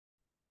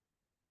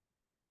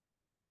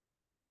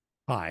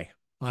Hi,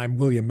 I'm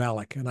William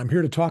Malik, and I'm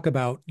here to talk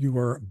about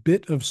your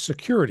bit of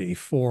security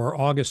for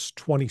August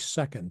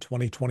 22nd,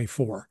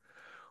 2024.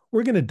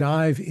 We're going to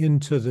dive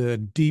into the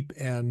deep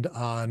end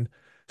on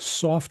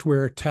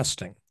software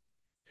testing.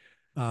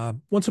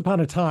 Once upon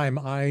a time,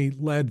 I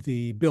led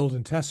the build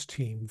and test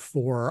team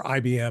for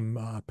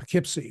IBM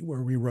Poughkeepsie,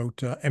 where we wrote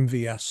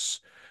MVS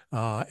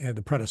and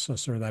the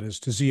predecessor, that is,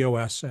 to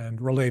ZOS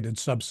and related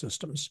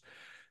subsystems.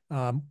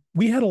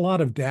 We had a lot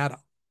of data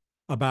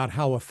about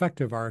how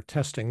effective our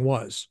testing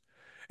was.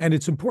 And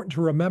it's important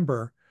to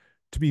remember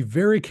to be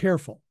very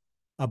careful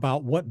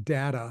about what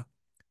data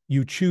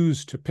you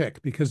choose to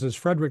pick, because as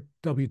Frederick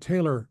W.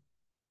 Taylor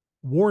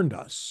warned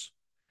us,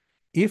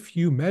 if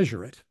you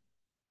measure it,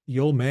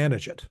 you'll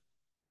manage it.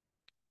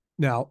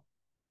 Now,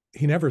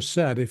 he never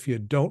said if you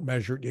don't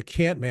measure it, you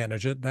can't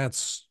manage it.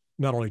 That's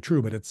not only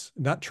true, but it's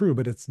not true,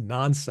 but it's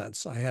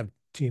nonsense. I have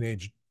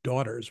teenage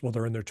daughters. Well,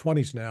 they're in their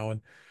 20s now, and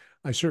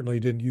I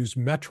certainly didn't use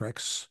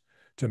metrics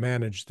to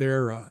manage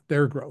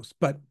their growth.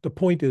 But the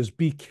point is,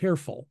 be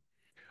careful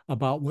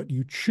about what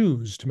you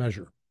choose to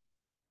measure.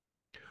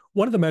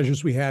 One of the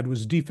measures we had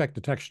was defect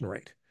detection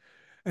rate,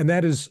 and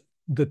that is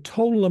the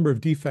total number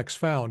of defects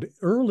found.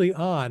 Early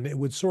on, it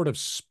would sort of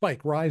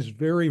spike, rise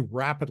very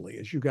rapidly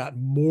as you got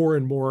more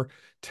and more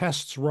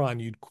tests run.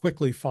 You'd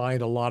quickly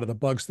find a lot of the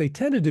bugs. They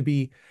tended to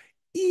be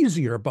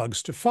easier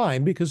bugs to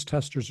find because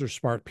testers are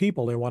smart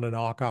people. They want to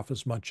knock off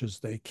as much as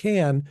they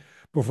can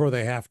before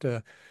they have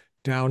to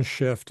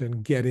downshift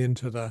and get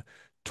into the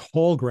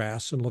tall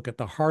grass and look at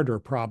the harder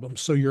problems.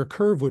 So your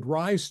curve would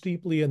rise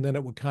steeply and then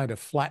it would kind of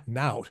flatten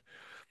out.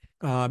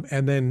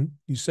 And then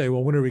you say,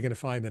 well, when are we going to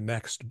find the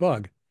next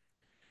bug?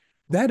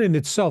 That in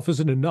itself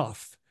isn't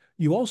enough.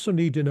 You also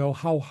need to know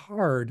how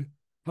hard,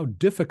 how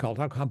difficult,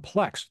 how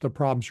complex the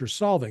problems you're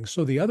solving.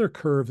 So the other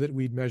curve that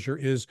we'd measure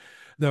is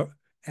the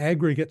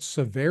aggregate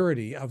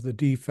severity of the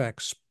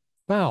defects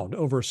found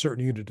over a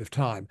certain unit of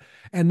time.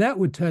 And that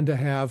would tend to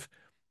have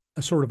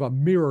a sort of a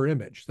mirror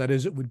image. That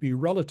is, it would be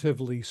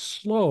relatively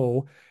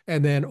slow.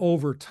 And then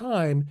over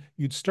time,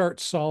 you'd start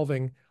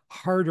solving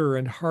harder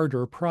and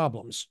harder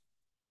problems.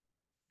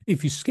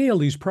 If you scale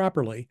these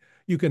properly,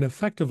 you can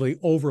effectively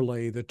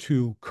overlay the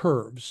two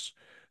curves.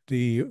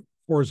 The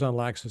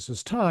horizontal axis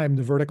is time,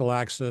 the vertical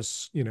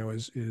axis,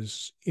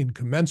 is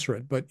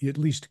incommensurate, but at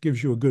least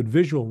gives you a good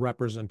visual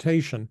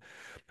representation.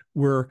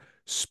 We're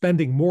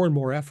spending more and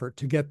more effort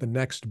to get the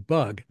next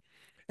bug.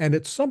 And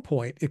at some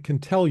point, it can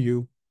tell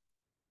you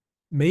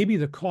maybe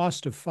the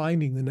cost of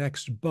finding the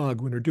next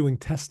bug when you're doing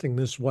testing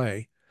this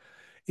way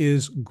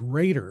is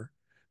greater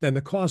than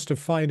the cost of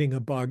finding a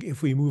bug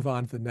if we move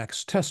on to the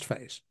next test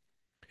phase.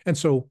 And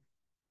so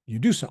you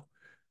do so.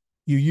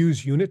 You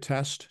use unit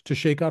test to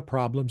shake out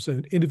problems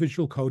and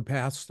individual code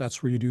paths.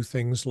 That's where you do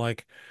things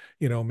like,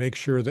 make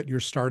sure that your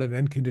start and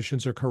end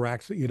conditions are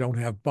correct, that you don't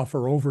have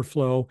buffer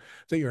overflow,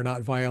 that you're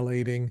not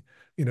violating,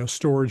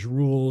 storage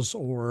rules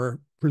or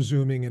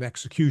presuming an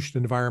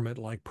execution environment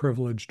like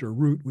privileged or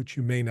root, which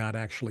you may not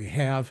actually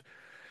have.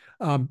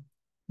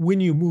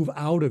 When you move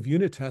out of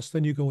unit tests,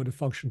 then you go into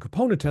function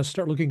component tests,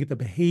 start looking at the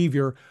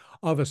behavior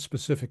of a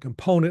specific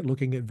component,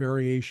 looking at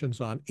variations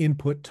on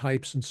input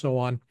types and so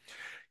on.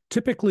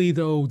 Typically,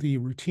 though, the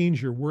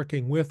routines you're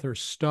working with are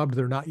stubbed,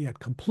 they're not yet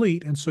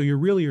complete, and so you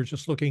really are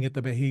just looking at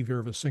the behavior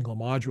of a single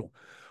module.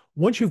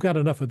 Once you've got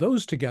enough of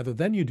those together,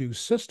 then you do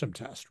system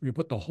test, where you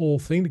put the whole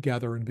thing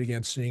together and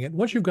begin seeing it.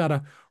 Once you've got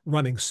a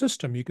running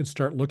system, you can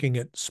start looking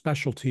at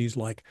specialties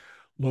like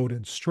load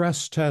and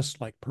stress tests,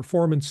 like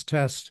performance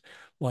tests,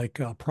 like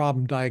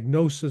problem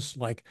diagnosis,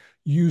 like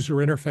user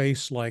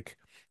interface, like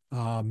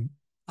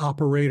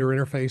operator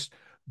interface,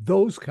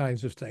 those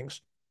kinds of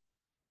things.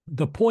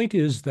 The point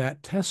is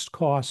that test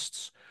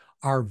costs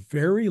are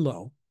very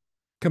low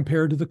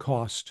compared to the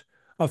cost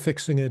of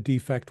fixing a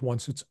defect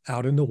once it's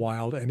out in the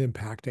wild and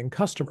impacting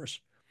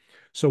customers.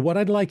 So what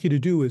I'd like you to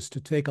do is to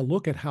take a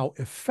look at how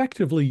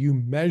effectively you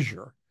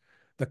measure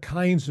the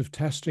kinds of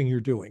testing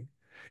you're doing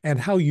and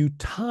how you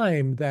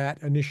time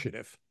that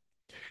initiative.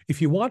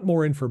 If you want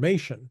more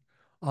information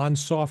on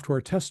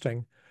software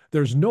testing,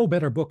 there's no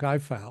better book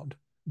I've found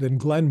than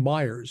Glenn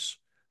Meyer's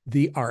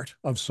The Art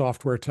of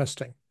Software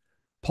Testing,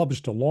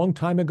 published a long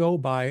time ago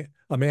by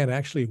a man who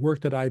actually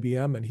worked at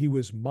IBM, and he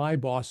was my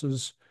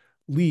boss's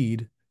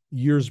lead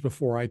years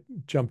before I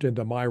jumped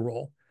into my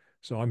role.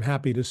 So I'm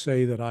happy to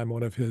say that I'm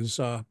one of his,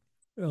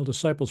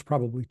 disciples,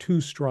 probably too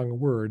strong a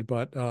word,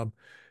 but,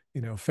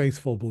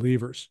 faithful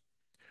believers.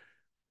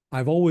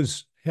 I've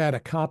always had a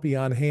copy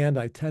on hand.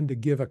 I tend to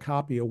give a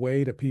copy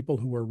away to people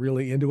who are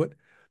really into it.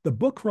 The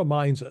book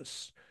reminds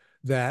us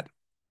that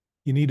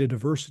you need a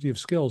diversity of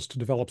skills to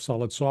develop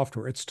solid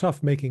software. It's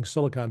tough making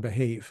silicon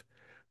behave.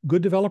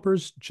 Good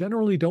developers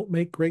generally don't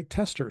make great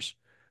testers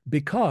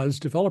because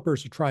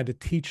developers are trying to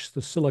teach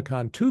the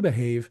silicon to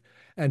behave,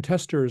 and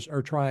testers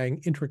are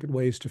trying intricate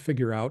ways to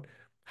figure out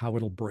how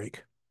it'll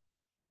break.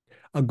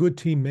 A good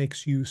team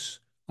makes use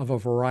of a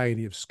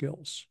variety of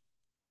skills.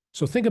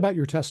 So think about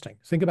your testing.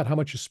 Think about how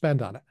much you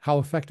spend on it, how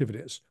effective it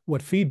is,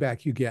 what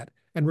feedback you get,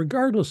 and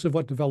regardless of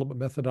what development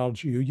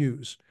methodology you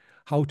use,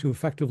 how to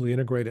effectively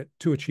integrate it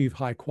to achieve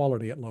high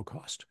quality at low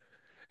cost.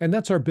 And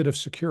that's our bit of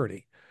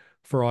security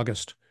for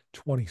August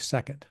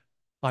 22nd.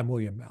 I'm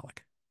William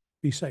Malik.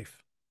 Be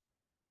safe.